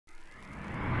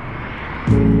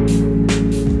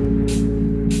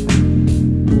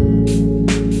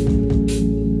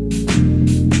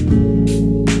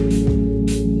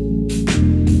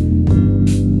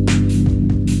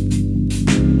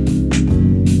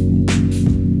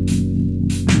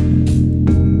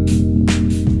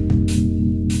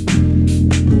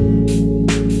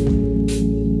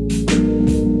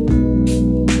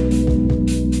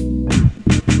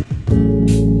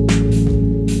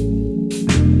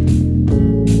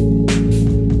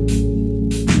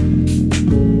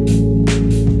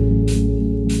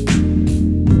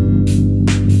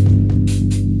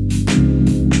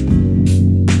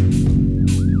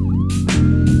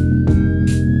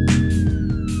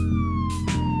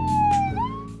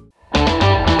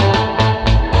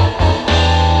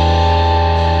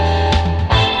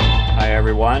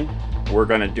We're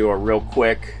going to do a real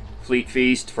quick fleet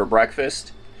feast for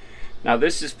breakfast. Now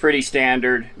this is pretty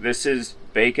standard. This is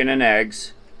bacon and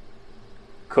eggs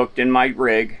cooked in my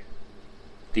rig.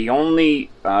 The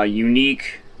only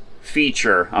unique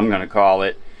feature, I'm going to call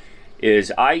it,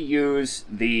 is I use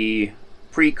the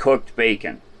pre-cooked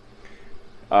bacon.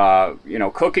 You know,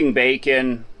 cooking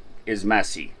bacon is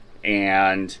messy,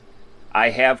 and I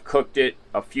have cooked it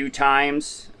a few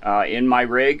times in my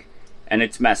rig, and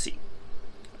it's messy.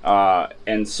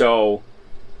 And so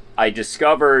I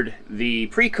discovered the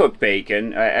pre-cooked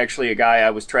bacon. Actually, a guy I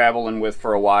was traveling with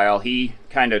for a while, he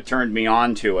kind of turned me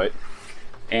on to it.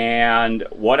 And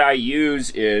what I use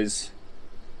is,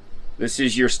 this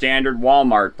is your standard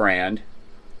Walmart brand.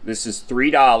 This is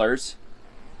 $3,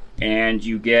 and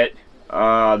you get,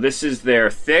 this is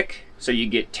their thick, so you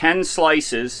get 10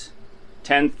 slices,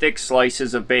 10 thick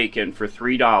slices of bacon for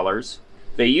 $3.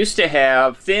 They used to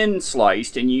have thin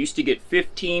sliced, and you used to get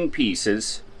 15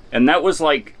 pieces, and that was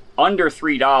like under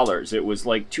 $3. It was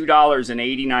like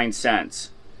 $2.89.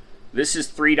 This is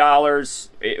 $3.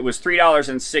 It was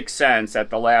 $3.06 at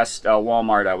the last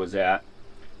Walmart I was at,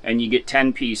 and you get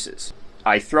 10 pieces.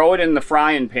 I throw it in the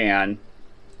frying pan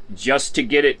just to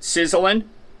get it sizzling,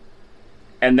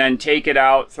 and then take it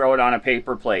out, throw it on a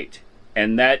paper plate,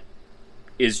 and that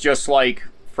is just like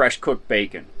fresh cooked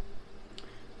bacon.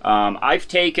 I've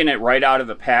taken it right out of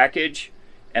the package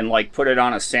and like put it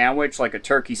on a sandwich, like a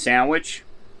turkey sandwich,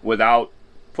 without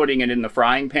putting it in the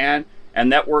frying pan,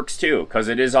 and that works too because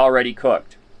it is already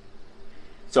cooked.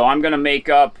 So I'm going to make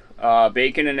up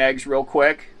bacon and eggs real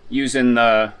quick using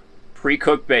the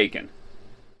pre-cooked bacon.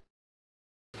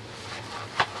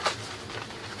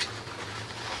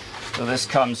 So this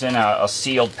comes in a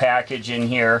sealed package in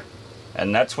here,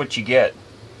 and that's what you get.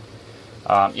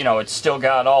 You know, it's still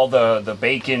got all the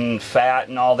bacon fat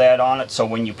and all that on it, so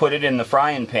when you put it in the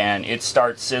frying pan, it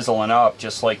starts sizzling up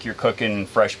just like you're cooking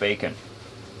fresh bacon.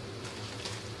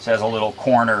 This has a little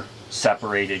corner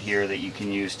separated here that you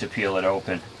can use to peel it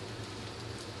open.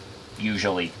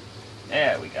 Usually.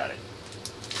 Yeah, we got it.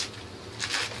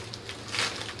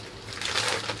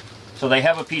 So they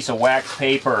have a piece of wax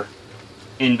paper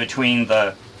in between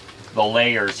the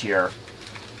layers here.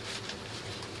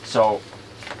 So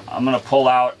I'm going to pull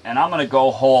out, and I'm going to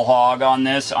go whole hog on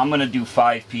this. I'm going to do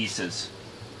 5 pieces.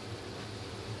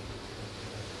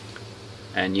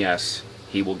 And yes,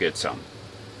 he will get some.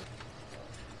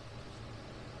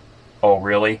 Oh,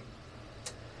 really?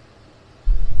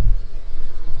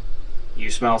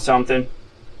 You smell something?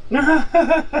 Who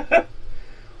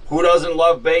doesn't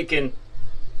love bacon?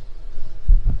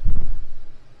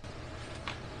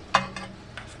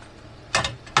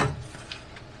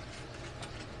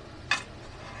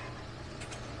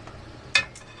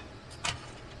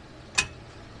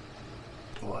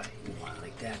 Boy, you want it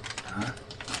like that, huh?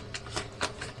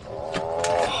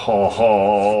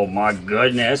 Oh, my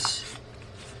goodness.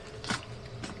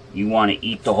 You want to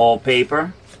eat the whole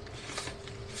paper?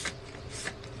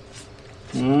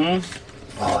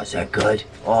 Oh, is that good?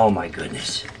 Oh my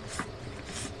goodness.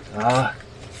 At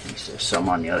least there's some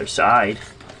on the other side.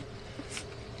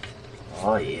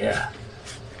 Oh yeah.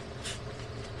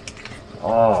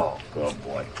 Oh, good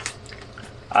boy.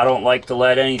 I don't like to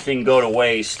let anything go to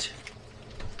waste.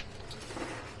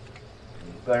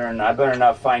 I better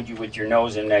not find you with your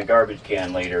nose in that garbage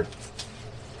can later.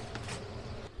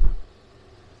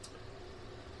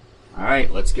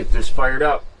 Alright, let's get this fired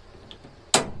up.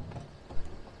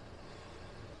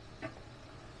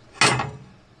 Get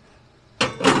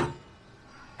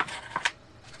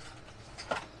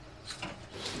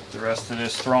the rest of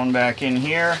this thrown back in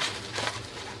here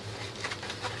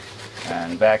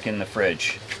and back in the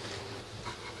fridge.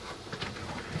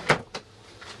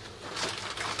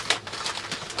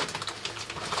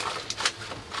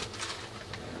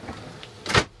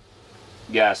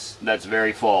 Yes, that's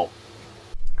very full.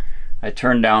 I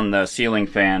turned down the ceiling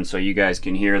fan so you guys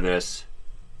can hear this.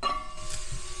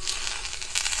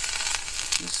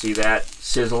 You see that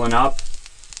sizzling up?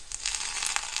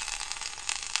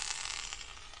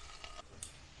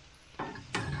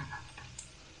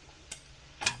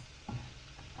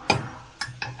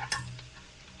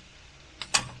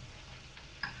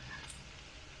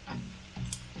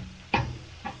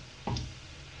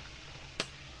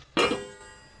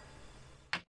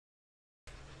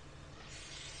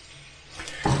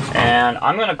 And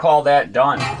I'm going to call that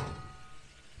done.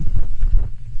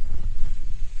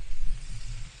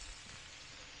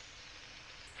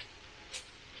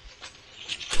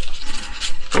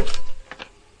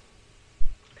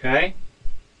 Okay.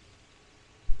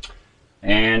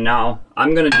 And now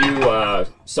I'm going to do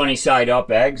sunny side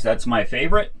up eggs. That's my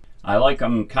favorite. I like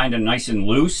them kind of nice and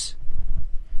loose.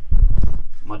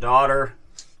 My daughter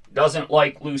doesn't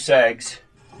like loose eggs,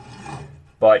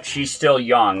 but she's still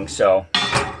young, so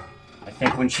I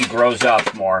think when she grows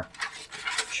up more,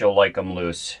 she'll like them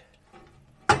loose.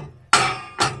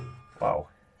 Wow,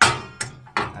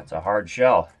 that's a hard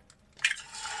shell.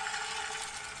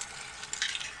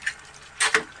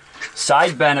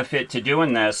 Side benefit to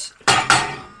doing this,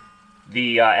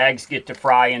 the eggs get to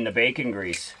fry in the bacon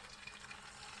grease,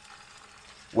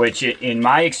 which in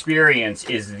my experience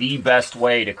is the best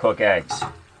way to cook eggs.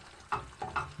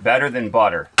 Better than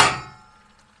butter.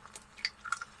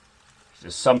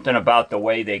 There's something about the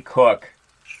way they cook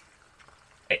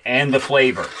and the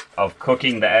flavor of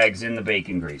cooking the eggs in the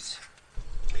bacon grease.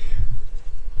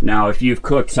 Now, if you've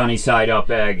cooked sunny side up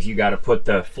eggs, you got to put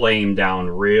the flame down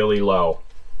really low.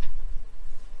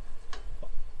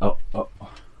 Oh, oh.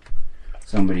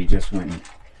 Somebody just went and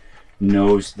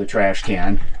nosed the trash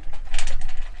can.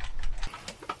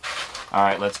 All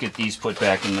right, let's get these put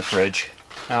back in the fridge.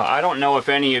 Now, I don't know if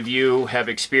any of you have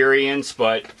experience,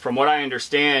 but from what I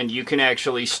understand, you can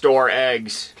actually store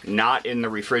eggs not in the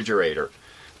refrigerator.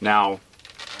 Now,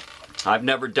 I've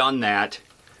never done that.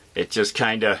 It just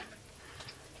kind of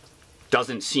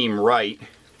doesn't seem right,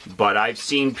 but I've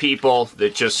seen people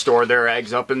that just store their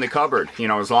eggs up in the cupboard, you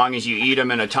know, as long as you eat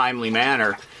them in a timely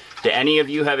manner. Do any of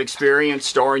you have experience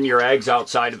storing your eggs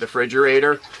outside of the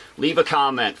refrigerator? Leave a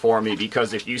comment for me,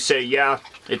 because if you say, yeah,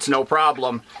 it's no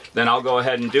problem, then I'll go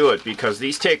ahead and do it, because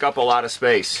these take up a lot of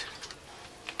space.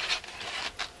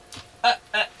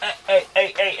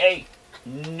 Hey.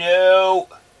 No.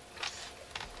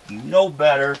 You know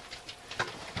better.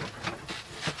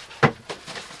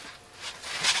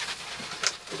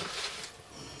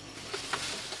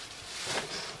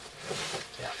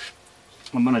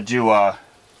 I'm going to do a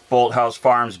Bolthouse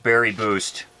Farms Berry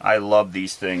Boost. I love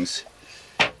these things.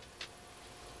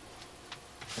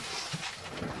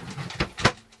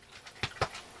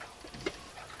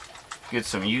 Get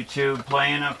some YouTube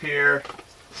playing up here.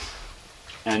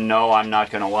 And no, I'm not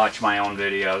going to watch my own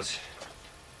videos.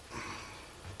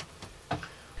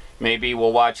 Maybe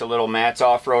we'll watch a little Matt's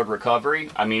off-road recovery.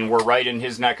 I mean, we're right in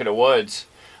his neck of the woods.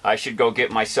 I should go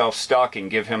get myself stuck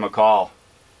and give him a call.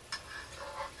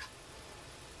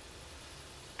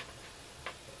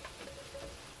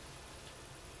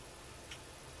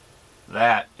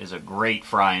 That is a great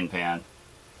frying pan.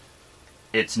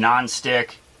 It's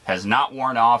non-stick, has not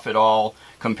worn off at all.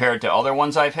 Compared to other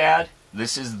ones I've had,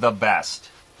 this is the best.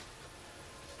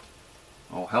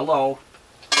 Oh, hello.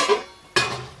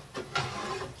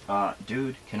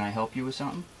 Dude, can I help you with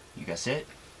something? You got sit?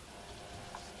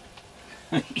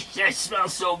 That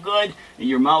smells so good. And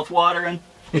your mouth watering?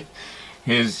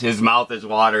 His mouth is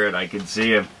watering. I can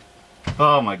see him.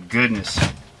 Oh my goodness.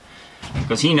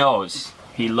 Because he knows.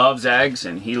 He loves eggs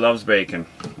and he loves bacon.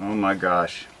 Oh my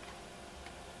gosh.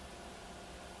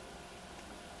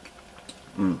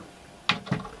 It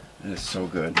is so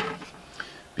good.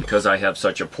 Because I have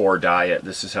such a poor diet,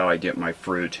 this is how I get my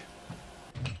fruit.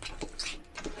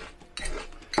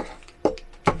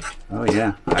 Oh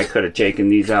yeah, I could have taken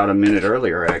these out a minute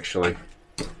earlier actually.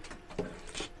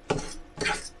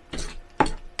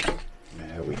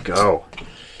 There we go.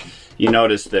 You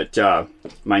notice that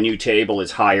my new table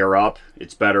is higher up.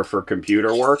 It's better for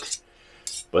computer work,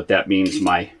 but that means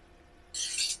my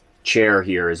chair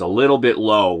here is a little bit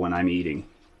low when I'm eating.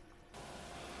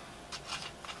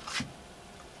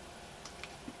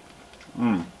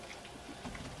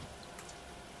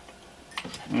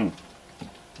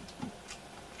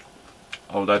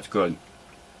 Oh, that's good.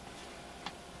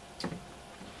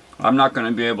 I'm not going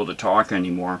to be able to talk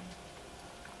anymore.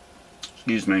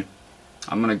 Excuse me.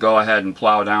 I'm going to go ahead and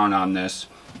plow down on this.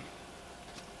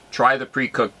 Try the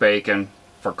pre-cooked bacon.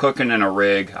 For cooking in a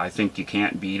rig, I think you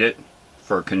can't beat it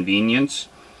for convenience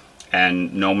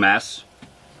and no mess.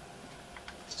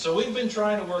 So we've been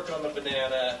trying to work on the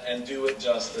banana and do it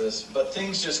justice, but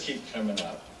things just keep coming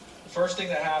up. The first thing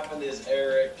that happened is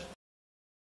Eric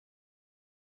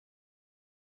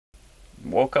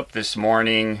woke up this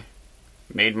morning,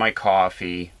 made my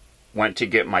coffee, went to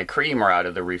get my creamer out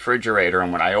of the refrigerator,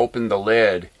 and when I opened the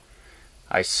lid,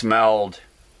 I smelled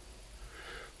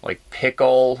like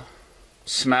pickle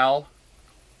smell.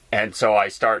 And so I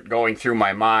start going through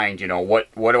my mind, you know,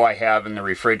 what do I have in the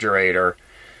refrigerator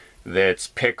that's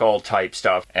pickle type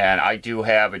stuff? And I do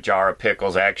have a jar of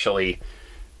pickles. Actually,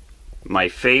 my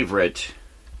favorite,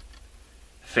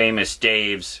 Famous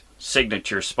Dave's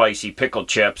signature spicy pickle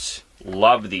chips.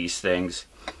 Love these things.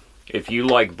 If you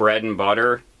like bread and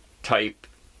butter type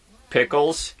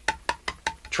pickles,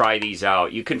 try these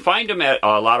out. You can find them at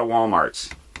a lot of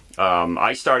Walmarts.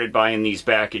 I started buying these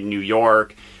back in New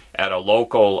York at a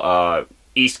local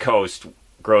East Coast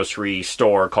grocery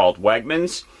store called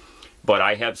Wegmans, but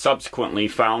I have subsequently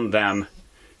found them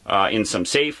in some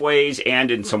Safeways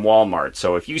and in some Walmarts.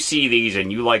 So if you see these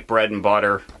and you like bread and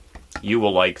butter, you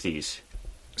will like these.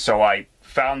 So I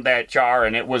found that jar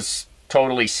and it was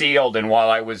totally sealed, and while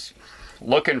I was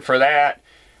looking for that,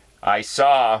 I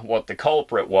saw what the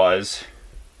culprit was.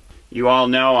 You all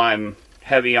know I'm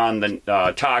heavy on the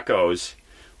tacos.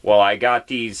 Well, I got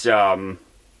these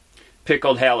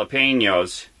pickled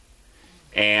jalapenos,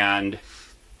 and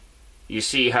you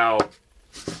see how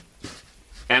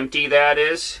empty that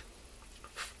is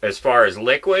as far as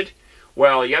liquid?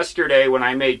 Well, yesterday when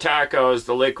I made tacos,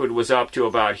 the liquid was up to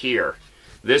about here.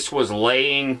 This was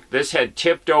laying, this had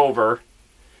tipped over,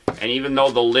 and even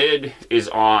though the lid is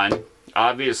on,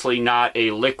 obviously not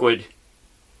a liquid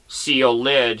seal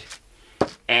lid,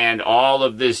 and all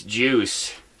of this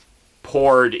juice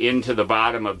poured into the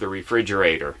bottom of the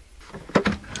refrigerator.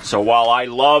 So while I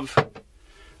love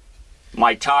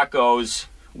my tacos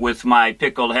with my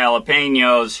pickled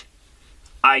jalapenos,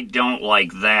 I don't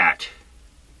like that.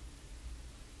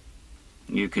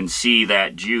 You can see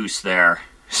that juice there.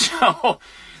 So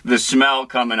the smell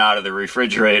coming out of the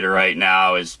refrigerator right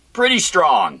now is pretty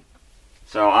strong.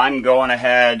 So I'm going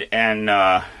ahead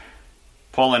and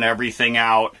pulling everything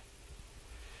out.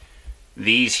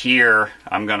 These here,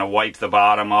 I'm going to wipe the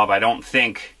bottom of. I don't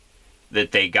think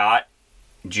that they got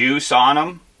juice on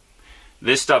them.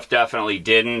 This stuff definitely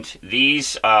didn't.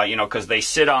 These, you know, because they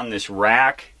sit on this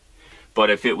rack, but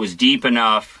if it was deep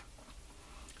enough,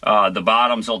 the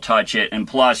bottoms will touch it, and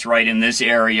plus right in this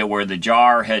area where the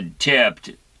jar had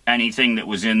tipped, anything that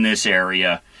was in this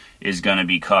area is going to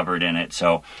be covered in it.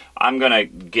 So I'm going to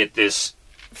get this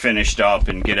finished up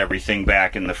and get everything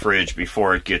back in the fridge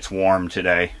before it gets warm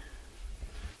today.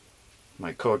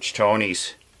 My Coach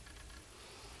Tony's.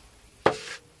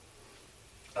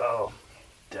 Oh,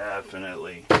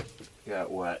 definitely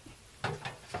got wet.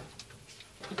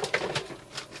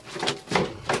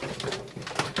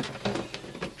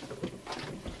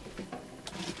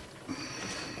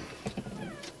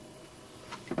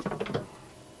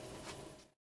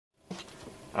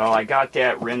 Oh, I got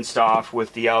that rinsed off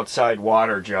with the outside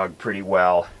water jug pretty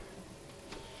well.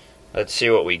 Let's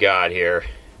see what we got here.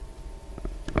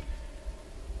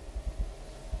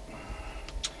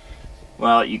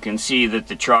 Well, you can see that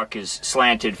the truck is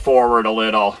slanted forward a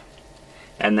little.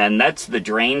 And then that's the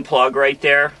drain plug right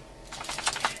there.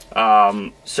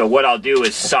 So what I'll do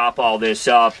is sop all this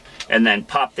up and then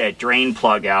pop that drain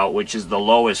plug out, which is the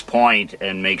lowest point,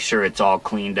 and make sure it's all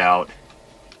cleaned out.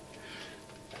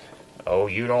 Oh,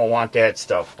 you don't want that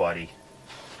stuff, buddy.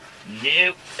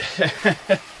 Nope.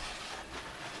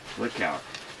 Look out.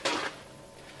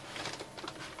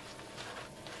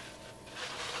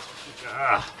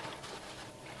 Ah.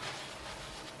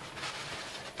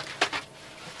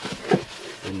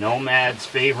 The Nomad's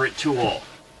favorite tool.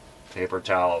 Paper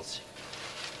towels.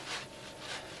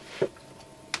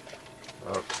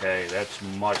 Okay, that's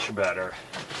much better.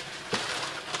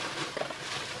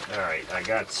 Alright, I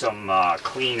got some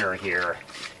cleaner here.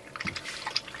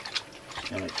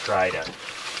 I'm going to try to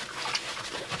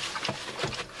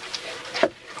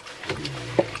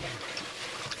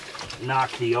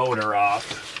knock the odor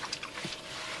off.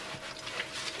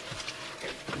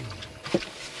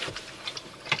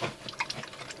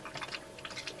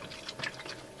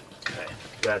 Okay,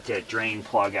 got that drain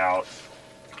plug out.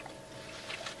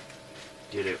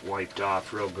 Get it wiped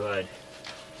off real good.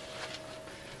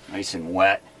 Nice and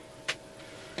wet.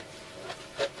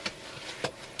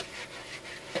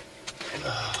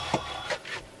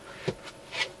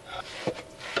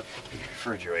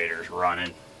 Refrigerator's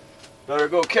running. Better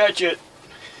go catch it.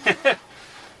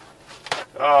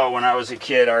 Oh, when I was a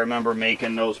kid, I remember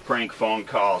making those prank phone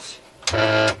calls.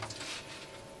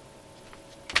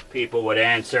 people would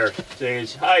answer,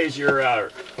 says, "Hi, is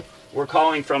your we're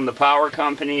calling from the power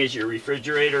company, is your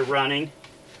refrigerator running?"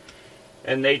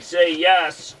 And they'd say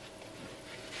yes.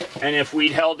 And if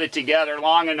we'd held it together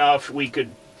long enough, we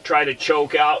could try to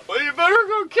choke out, "Well, you better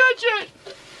go catch it."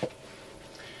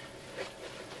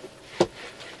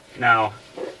 Now,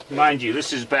 mind you,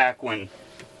 this is back when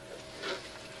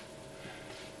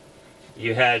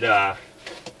you had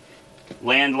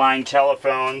landline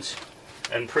telephones,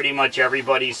 and pretty much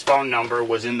everybody's phone number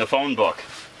was in the phone book.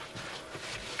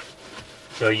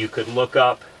 So you could look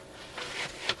up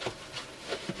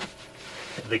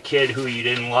the kid who you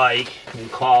didn't like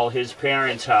and call his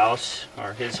parents' house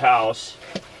or his house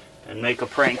and make a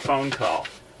prank phone call.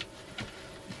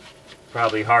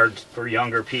 Probably hard for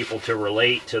younger people to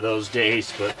relate to those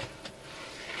days, but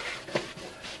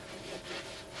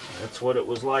that's what it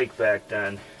was like back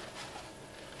then.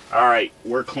 Alright,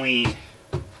 we're clean.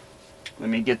 Let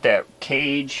me get that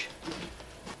cage.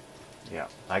 Yeah,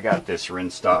 I got this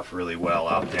rinsed off really well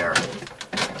out there.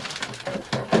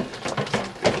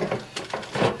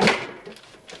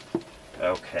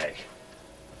 Okay.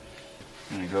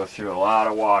 I'm going to go through a lot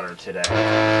of water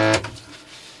today.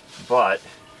 But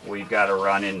we've got to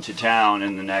run into town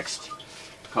in the next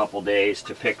couple days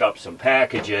to pick up some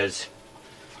packages.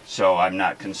 So I'm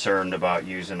not concerned about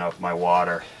using up my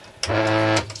water.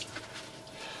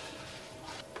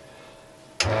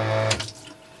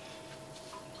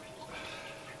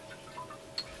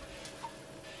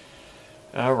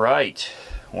 All right,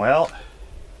 well,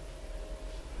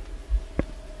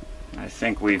 I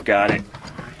think we've got it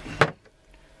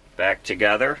back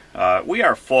together. We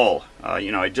are full.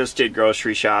 You know, I just did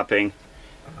grocery shopping.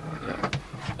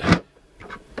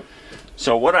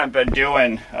 So what I've been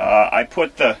doing, I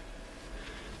put the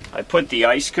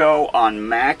Iceco on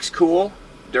max cool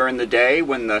during the day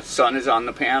when the sun is on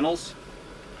the panels.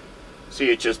 See,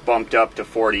 it just bumped up to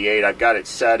 48. I've got it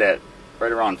set at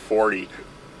right around 40.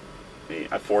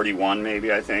 41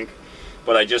 maybe, I think.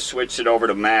 But I just switched it over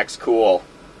to max cool.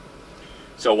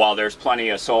 So while there's plenty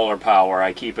of solar power,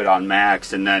 I keep it on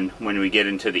max, and then when we get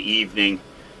into the evening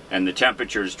and the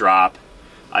temperatures drop,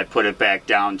 I put it back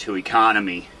down to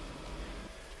economy.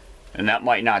 And that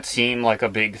might not seem like a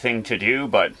big thing to do,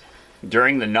 but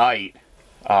during the night,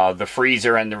 the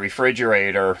freezer and the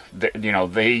refrigerator, you know,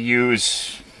 they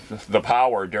use the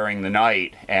power during the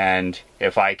night, and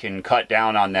if I can cut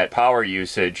down on that power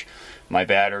usage, my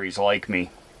batteries like me.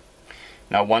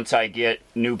 Now once I get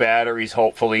new batteries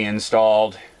hopefully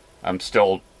installed,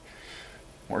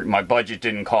 my budget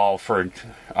didn't allow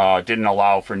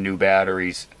for new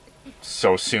batteries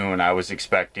so soon. I was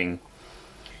expecting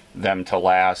them to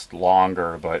last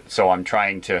longer, but so I'm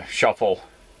trying to shuffle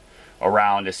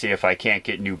around to see if I can't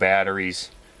get new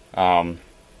batteries. But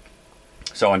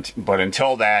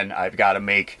until then, I've got to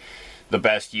make the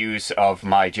best use of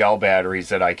my gel batteries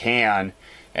that I can,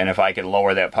 and if I can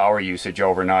lower that power usage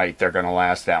overnight, they're going to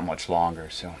last that much longer.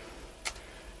 So,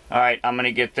 alright, I'm going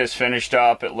to get this finished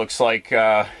up. It looks like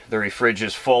the refrige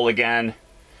is full again,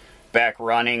 back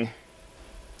running.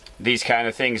 These kind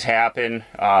of things happen.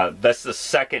 That's the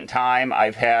second time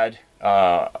I've had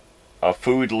a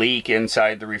food leak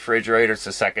inside the refrigerator. It's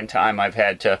the second time I've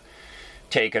had to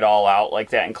take it all out like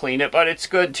that and clean it, but it's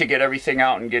good to get everything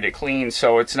out and get it clean,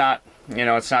 so it's not, you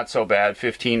know, it's not so bad.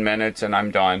 15 minutes and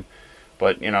I'm done.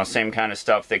 But, you know, same kind of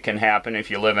stuff that can happen if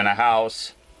you live in a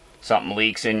house. Something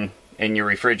leaks in your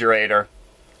refrigerator.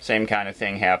 Same kind of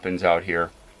thing happens out here.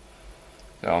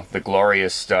 So, the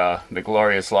glorious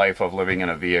life of living in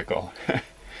a vehicle.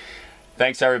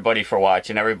 Thanks everybody for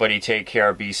watching. Everybody take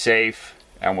care, be safe,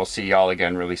 and we'll see y'all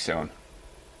again really soon.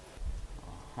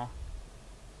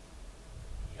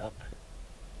 Yep.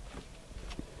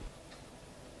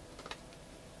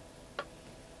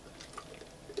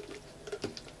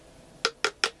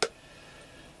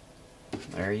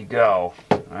 There you go.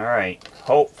 Alright,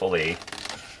 hopefully.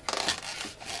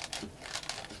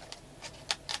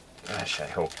 Gosh, I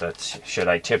hope that's... Should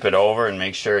I tip it over and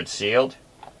make sure it's sealed?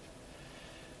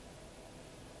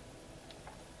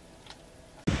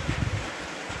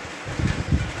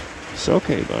 It's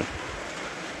okay, bud.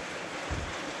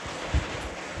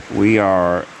 We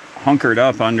are hunkered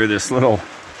up under this little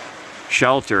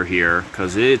shelter here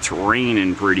because it's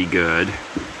raining pretty good.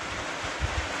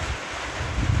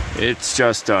 It's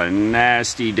just a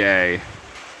nasty day.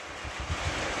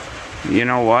 You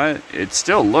know what? It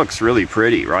still looks really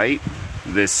pretty, right?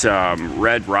 This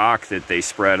red rock that they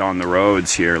spread on the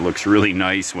roads here looks really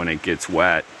nice when it gets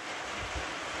wet.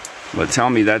 But tell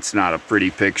me that's not a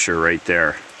pretty picture right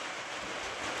there.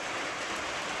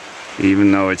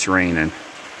 Even though it's raining.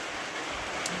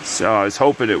 So I was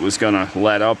hoping it was gonna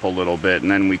let up a little bit and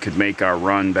then we could make our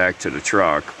run back to the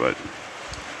truck, but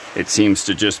it seems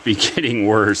to just be getting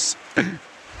worse.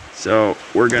 So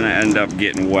we're gonna end up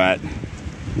getting wet.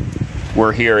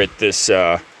 We're here at this,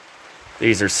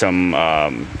 these are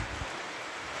some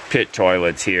pit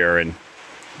toilets here in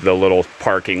the little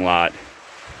parking lot.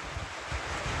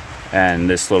 And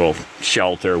this little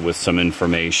shelter with some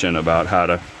information about how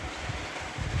to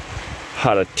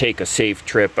take a safe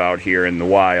trip out here in the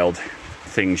wild.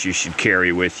 Things you should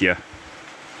carry with you.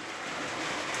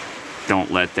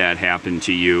 Don't let that happen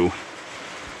to you.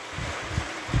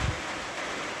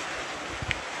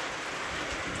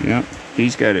 Yep,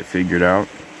 he's got it figured out.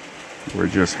 We're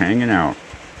just hanging out.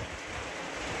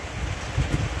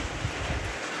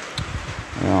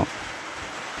 Well,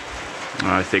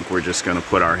 I think we're just going to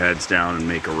put our heads down and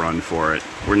make a run for it.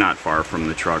 We're not far from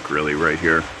the truck, really, right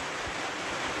here.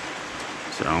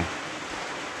 So,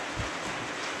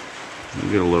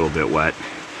 we'll get a little bit wet.